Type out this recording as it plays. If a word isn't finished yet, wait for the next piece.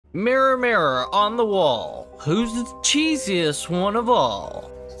Mirror, mirror on the wall, who's the cheesiest one of all?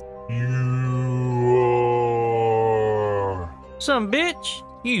 You are. Some bitch?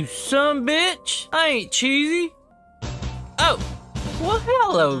 You some bitch? I ain't cheesy. Oh, well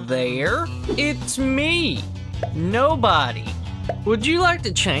hello there. It's me, Nobody. Would you like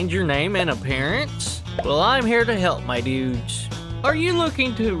to change your name and appearance? Well, I'm here to help, my dudes. Are you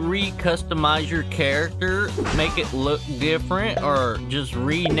looking to re-customize your character, make it look different, or just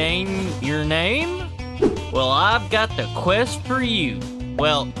rename your name? Well, I've got the quest for you.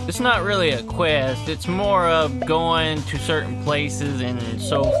 Well, it's not really a quest, it's more of going to certain places and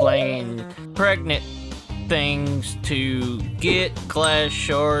so-flaying pregnant things to get glass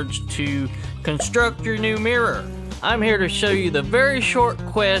shards to construct your new mirror. I'm here to show you the very short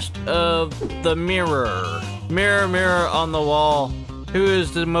quest of the mirror. Mirror, mirror on the wall, who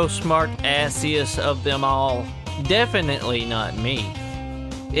is the most smart-assiest of them all? Definitely not me.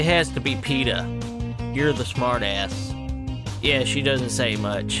 It has to be PETA. You're the smart-ass. Yeah, she doesn't say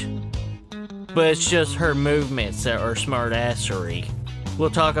much. But it's just her movements that are smart-assery. We'll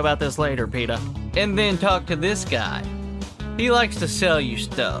talk about this later, PETA. And then talk to this guy. He likes to sell you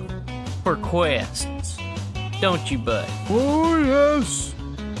stuff. For quests. Don't you, bud? Oh, yes.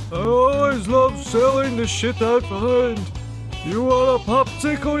 I always love selling the shit I find. You want a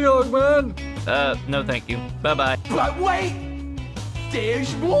popsicle, young man? No thank you. Bye-bye. But wait!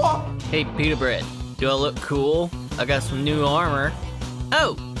 There's more! Hey, Pita Bread. Do I look cool? I got some new armor.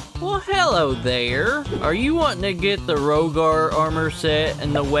 Oh, well hello there. Are you wanting to get the roghar armor set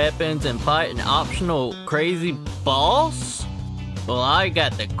and the weapons and fight an optional crazy boss? Well, I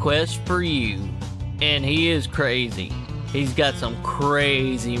got the quest for you. And he is crazy. He's got some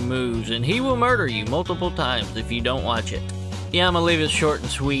crazy moves, and he will murder you multiple times if you don't watch it. Yeah, I'm gonna leave it short and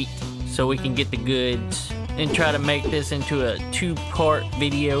sweet so we can get the goods and try to make this into a 2-part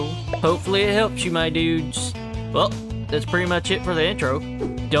video. Hopefully it helps you, my dudes. Well, that's pretty much it for the intro.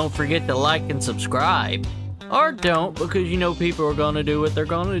 Don't forget to like and subscribe. Or don't, because you know people are gonna do what they're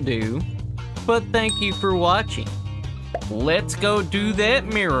gonna do. But thank you for watching. Let's go do that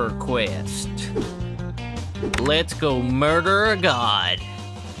mirror quest. Let's go murder a god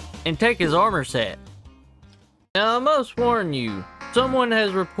and take his armor set. Now I must warn you, someone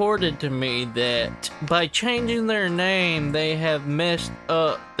has reported to me that by changing their name they have messed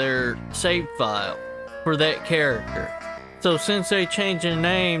up their save file for that character. So since they changed their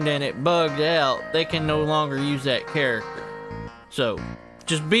name and it bugged out, they can no longer use that character. So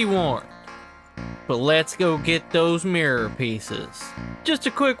just be warned. But let's go get those mirror pieces. Just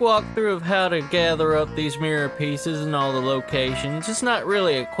a quick walkthrough of how to gather up these mirror pieces and all the locations. It's not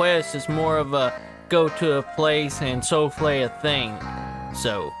really a quest, it's more of a go to a place and so-flay a thing.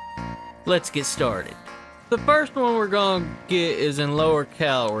 So, let's get started. The first one we're gonna get is in Lower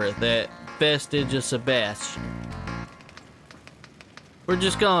Calworth, that vestige of Sebastian. We're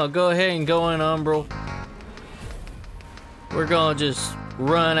just gonna go ahead and go in Umbral. We're gonna just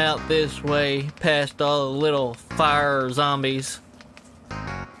run out this way past all the little fire zombies.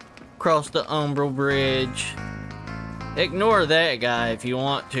 Cross the Umbral Bridge. Ignore that guy if you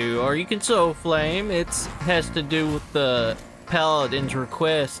want to, or you can soul flame. It has to do with the Paladin's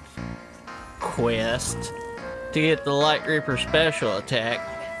quest to get the Light Reaper special attack.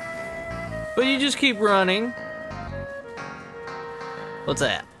 But you just keep running. What's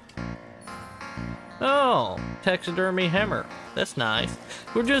that? Oh, taxidermy hammer. That's nice.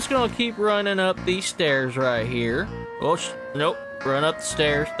 We're just gonna keep running up these stairs right here. Oh, nope. Run up the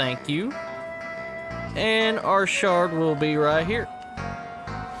stairs, thank you. And our shard will be right here.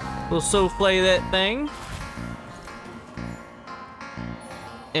 We'll so-flay that thing.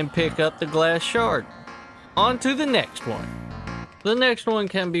 And pick up the glass shard. On to the next one. The next one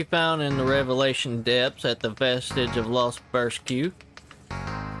can be found in the Revelation Depths at the vestige of Lost Burskew.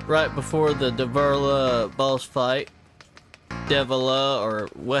 Right before the Deverla boss fight. Devila, or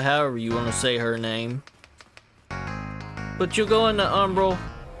however you want to say her name. But you'll go into Umbral,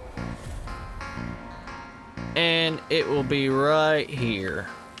 and it will be right here.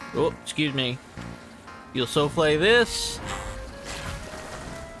 Oh, excuse me. You'll so-flay this,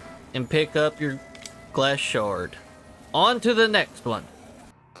 and pick up your glass shard. On to the next one.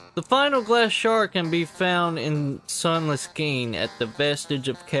 The final glass shard can be found in Sunless Keen at the vestige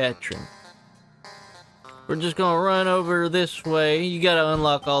of Katrin. We're just gonna run over this way. You gotta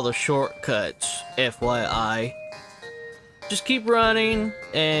unlock all the shortcuts, FYI. Just keep running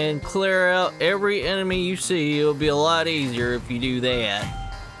and clear out every enemy you see. It'll be a lot easier if you do that.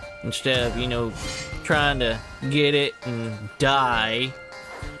 Instead of, you know, trying to get it and die.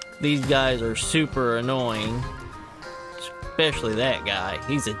 These guys are super annoying. Especially that guy.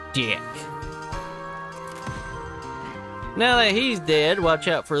 He's a dick. Now that he's dead, watch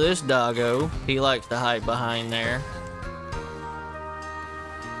out for this doggo. He likes to hide behind there.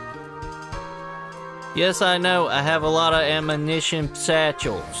 Yes, I know, I have a lot of ammunition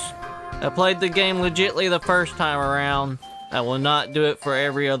satchels. I played the game legitly the first time around. I will not do it for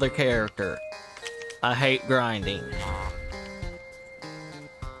every other character. I hate grinding.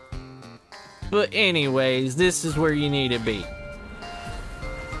 But anyways, this is where you need to be.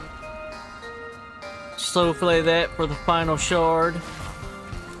 Slow play that for the final shard.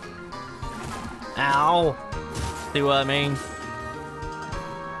 Ow. See what I mean?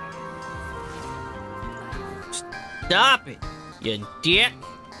 Stop it, you dick.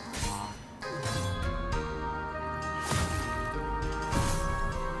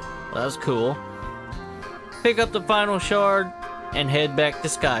 Well, that was cool. Pick up the final shard and head back to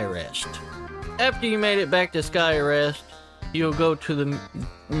Skyrest. After you made it back to Skyrest, you'll go to the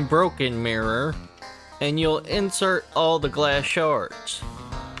broken mirror and you'll insert all the glass shards.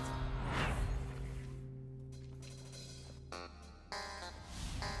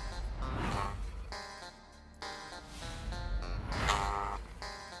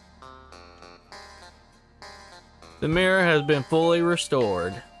 The mirror has been fully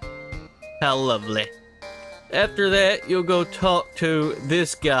restored. How lovely. After that, you'll go talk to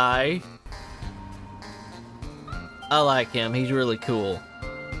this guy. I like him, he's really cool.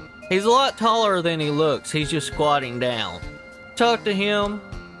 He's a lot taller than he looks, he's just squatting down. Talk to him,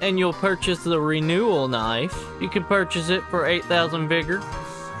 and you'll purchase the renewal knife. You can purchase it for 8,000 vigor,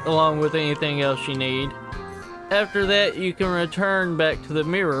 along with anything else you need. After that, you can return back to the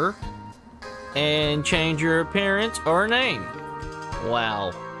mirror, and change your appearance or name.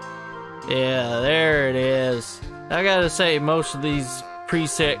 Wow. Yeah, there it is. I gotta say, most of these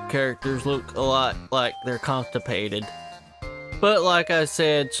preset characters look a lot like they're constipated. But like I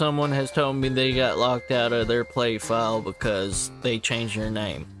said, someone has told me they got locked out of their play file because they changed their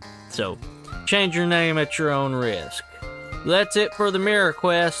name. So, change your name at your own risk. That's it for the mirror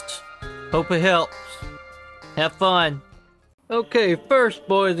quest. Hope it helps. Have fun. Okay, first,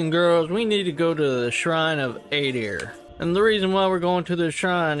 boys and girls, we need to go to the Shrine of Adir. And the reason why we're going to the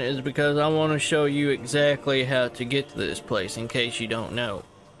shrine is because I want to show you exactly how to get to this place, in case you don't know.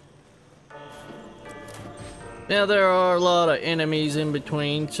 Now, there are a lot of enemies in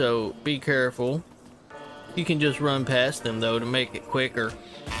between, so be careful. You can just run past them, though, to make it quicker.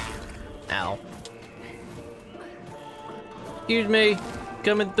 Ow. Excuse me,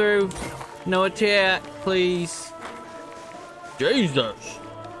 coming through. No attack, please. Jesus.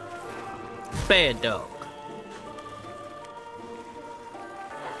 Bad dog.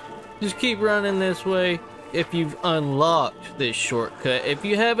 Just keep running this way if you've unlocked this shortcut. If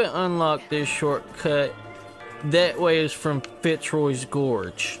you haven't unlocked this shortcut, that way is from Fitzroy's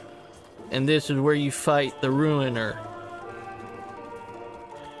Gorge. And this is where you fight the Ruiner.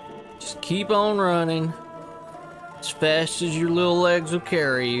 Just keep on running as fast as your little legs will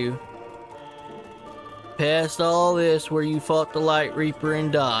carry you. Past all this where you fought the Light Reaper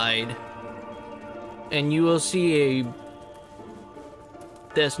and died. And you will see a...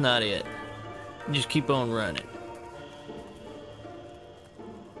 That's not it. Just keep on running.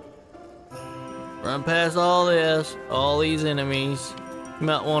 Run past all this, all these enemies. You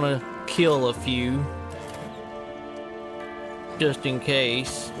might want to kill a few. Just in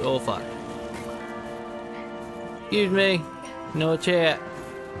case. Oh fuck. Excuse me. No chat.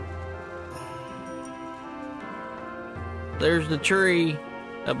 There's the tree.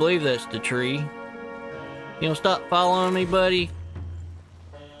 I believe that's the tree. You don't stop following me, buddy?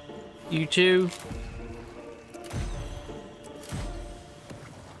 You too?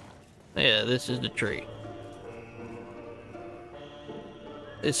 Yeah, this is the tree.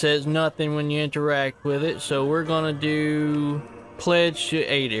 It says nothing when you interact with it, so we're gonna do Pledge to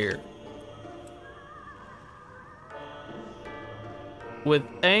Adir. With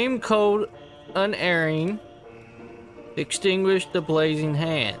aim cold unerring, extinguish the blazing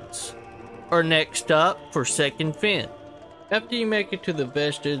hands. Our next stop for second fin. After you make it to the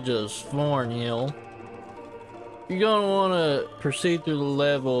vestige of Thornhill, you're going to want to proceed through the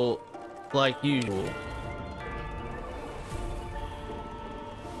level like usual.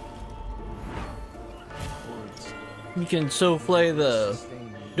 You can souffle the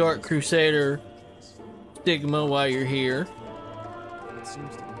Dark Crusader stigma while you're here.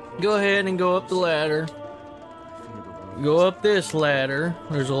 Go ahead and go up the ladder. Go up this ladder.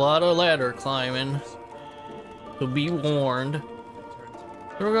 There's a lot of ladder climbing. So be warned.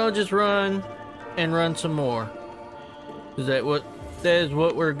 We're gonna just run and run some more. That is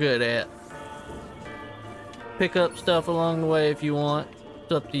what we're good at. pick up stuff along the way if you want.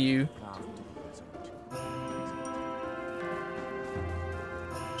 It's up to you.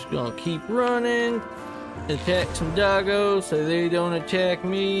 Just gonna keep running. Attack some doggos so they don't attack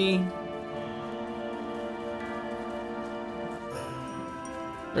me.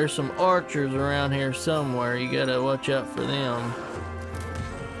 There's some archers around here somewhere. You gotta watch out for them.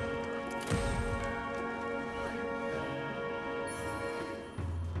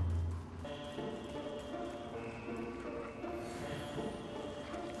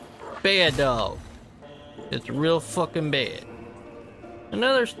 Bad dog. It's real fucking bad.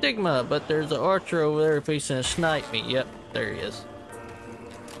 Another stigma, but there's an archer over there facing to snipe me. Yep, there he is.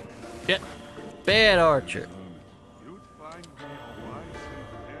 Yep, bad archer.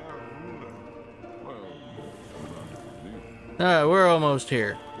 Alright, we're almost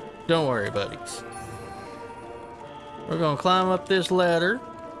here. Don't worry, buddies. We're gonna climb up this ladder.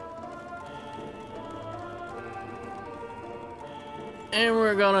 And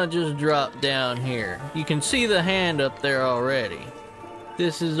we're gonna just drop down here. You can see the hand up there already.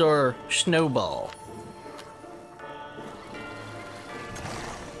 This is our snowball.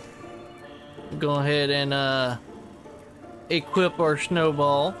 Go ahead and equip our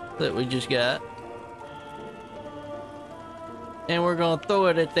snowball that we just got. And we're gonna throw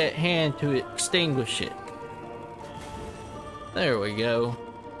it at that hand to extinguish it. There we go.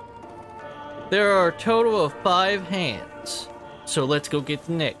 There are a total of 5 hands. So let's go get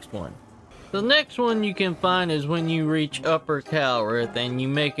the next one. The next one you can find is when you reach Upper Calrith and you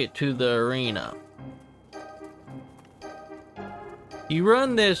make it to the arena. You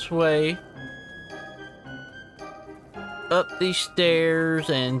run this way, up these stairs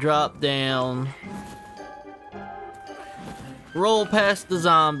and drop down. Roll past the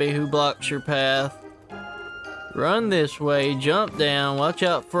zombie who blocks your path. Run this way, jump down, watch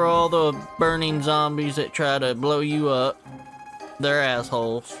out for all the burning zombies that try to blow you up. They're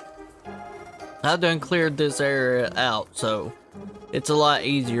assholes. I've done cleared this area out, so it's a lot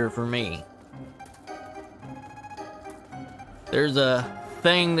easier for me. There's a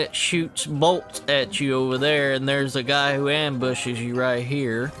thing that shoots bolts at you over there, and there's a guy who ambushes you right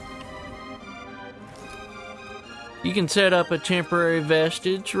here. You can set up a temporary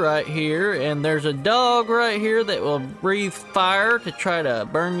vestige right here, and there's a dog right here that will breathe fire to try to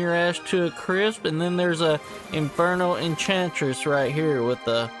burn your ass to a crisp, and then there's a infernal enchantress right here with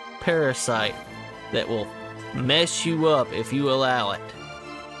a parasite that will mess you up if you allow it.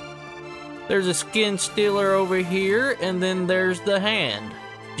 There's a skin stealer over here, and then there's the hand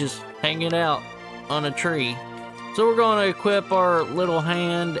just hanging out on a tree. So we're going to equip our little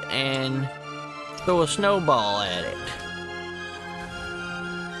hand and throw a snowball at it.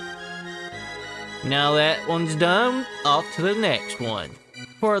 Now that one's done, off to the next one.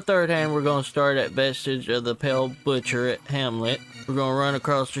 For our third hand, we're going to start at Vestige of the Pale Butcher at Hamlet. We're going to run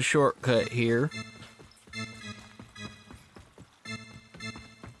across the shortcut here.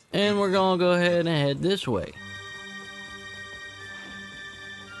 And we're going to go ahead and head this way.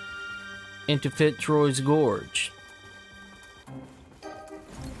 Into Fitzroy's Gorge.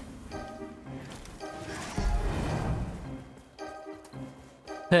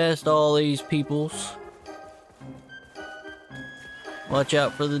 Past all these peoples. Watch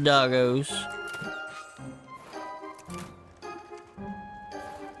out for the doggos.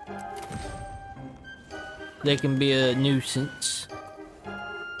 They can be a nuisance.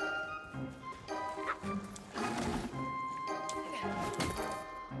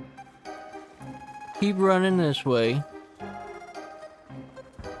 Keep running this way.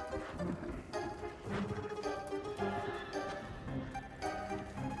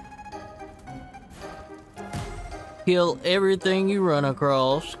 Kill everything you run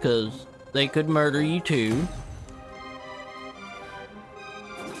across, because they could murder you too.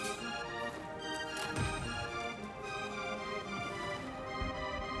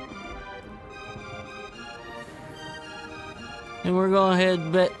 And we're going to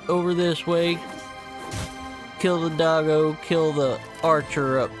head back over this way. Kill the doggo, kill the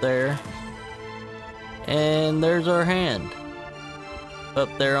archer up there. And there's our hand. Up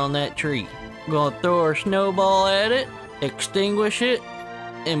there on that tree. We're going to throw our snowball at it, extinguish it,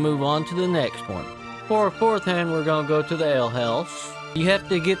 and move on to the next one. For our fourth hand, we're going to go to the ale house. You have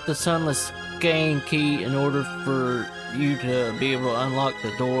to get the Sunless Skein key in order for you to be able to unlock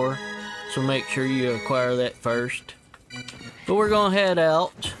the door. So make sure you acquire that first. But we're going to head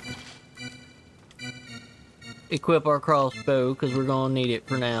out. Equip our crossbow, because we're going to need it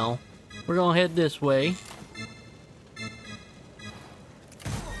for now. We're going to head this way.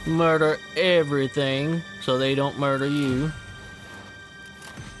 Murder everything so they don't murder you.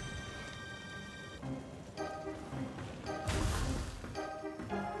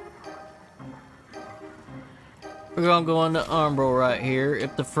 We're gonna go on the umbral right here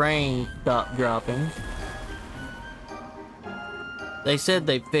if the frame stopped dropping. They said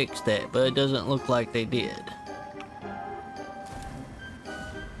they fixed that, but it doesn't look like they did.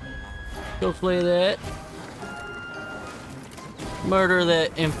 Go play that. Murder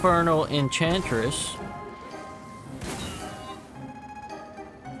that infernal enchantress.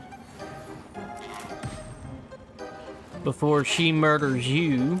 Before she murders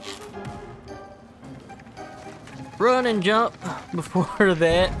you. Run and jump before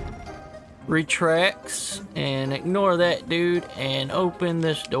that retracts, and ignore that dude and open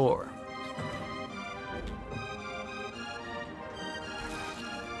this door.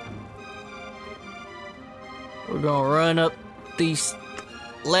 We're gonna run up this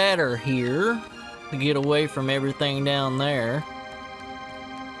ladder here to get away from everything down there.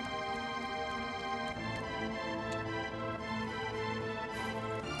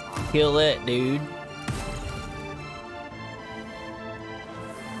 Kill that dude.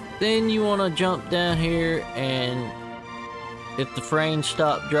 Then you want to jump down here, and if the frames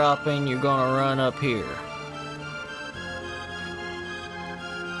stop dropping, you're gonna run up here.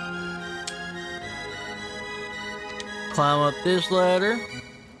 Climb up this ladder.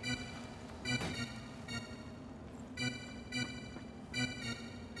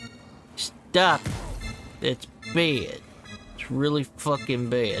 Stop it. It's bad. It's really fucking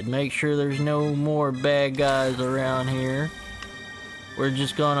bad. Make sure there's no more bad guys around here. We're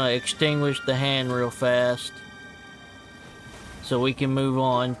just gonna extinguish the hand real fast so we can move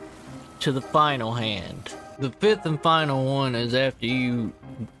on to the final hand. The fifth and final one is after you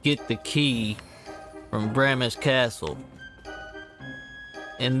get the key from Brama's castle.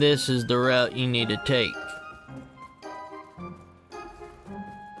 And this is the route you need to take.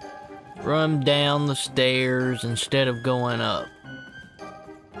 Run down the stairs instead of going up.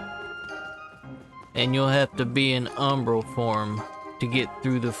 And you'll have to be in umbral form to get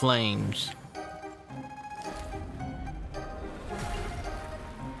through the flames.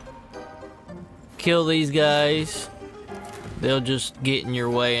 Kill these guys. They'll just get in your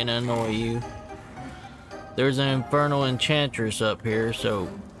way and annoy you. There's an infernal enchantress up here, so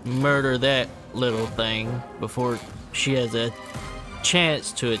murder that little thing before she has a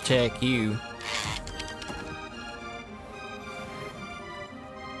chance to attack you.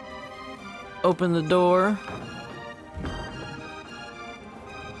 Open the door.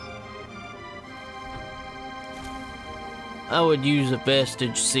 I would use a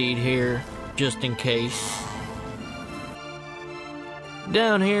vestige seed here, just in case.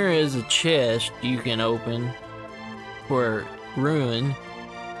 Down here is a chest you can open for ruin.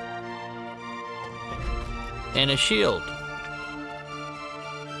 And a shield.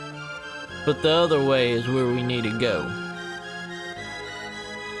 But the other way is where we need to go.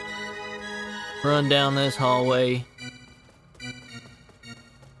 Run down this hallway.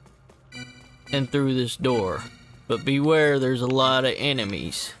 And through this door. But beware, there's a lot of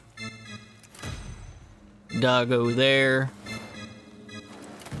enemies. Doggo there.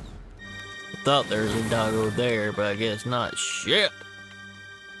 I thought there was a doggo there, but I guess not. Shit!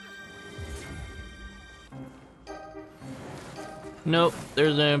 Nope,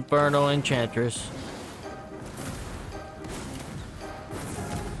 there's an infernal enchantress.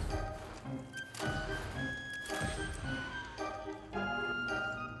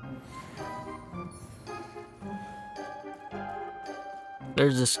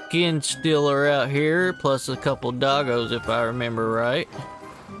 There's a skin stealer out here, plus a couple doggos if I remember right.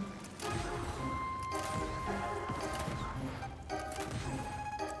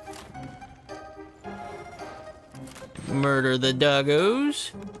 Murder the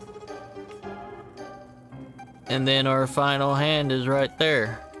doggos. And then our final hand is right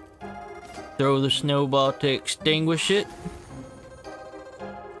there. Throw the snowball to extinguish it.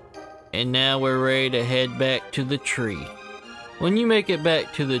 And now we're ready to head back to the tree. When you make it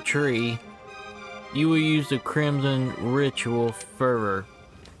back to the tree, you will use the Crimson Ritual Fervor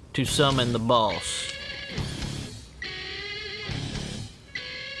to summon the boss.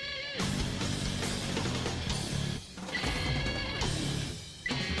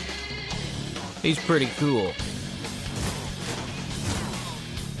 He's pretty cool.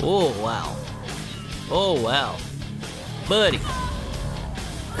 Oh, wow. Oh, wow. Buddy,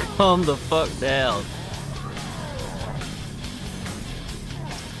 calm the fuck down.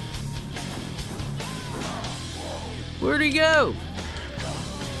 Where'd he go?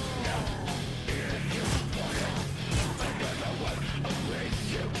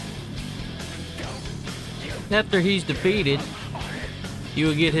 After he's defeated, you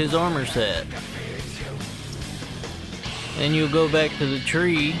will get his armor set. Then you'll go back to the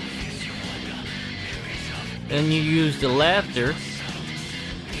tree and you use the laughter,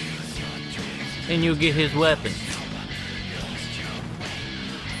 and you'll get his weapon.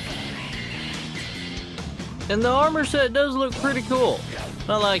 And the armor set does look pretty cool.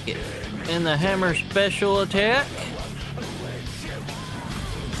 I like it. And the hammer special attack.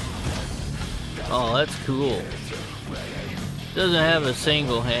 Oh, that's cool. Doesn't have a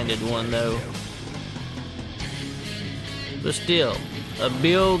single-handed one though. But still, a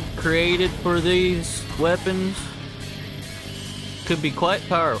build created for these weapons could be quite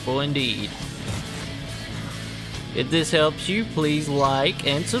powerful indeed. If this helps you, please like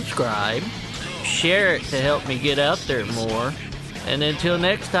and subscribe. Share it to help me get out there more. And until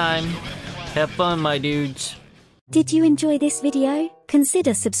next time, have fun, my dudes. Did you enjoy this video?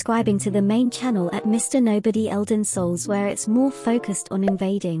 Consider subscribing to the main channel at Mr. Nobody Elden Souls, where it's more focused on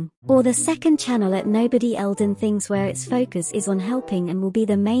invading. Or the second channel at Nobody Elden Things, where its focus is on helping and will be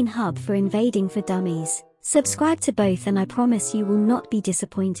the main hub for invading for dummies. Subscribe to both and I promise you will not be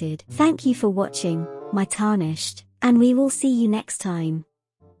disappointed. Thank you for watching, my tarnished, and we will see you next time.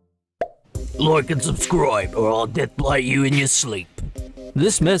 Like and subscribe or I'll deathblight you in your sleep.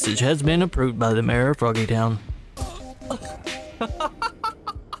 This message has been approved by the mayor of Froggytown.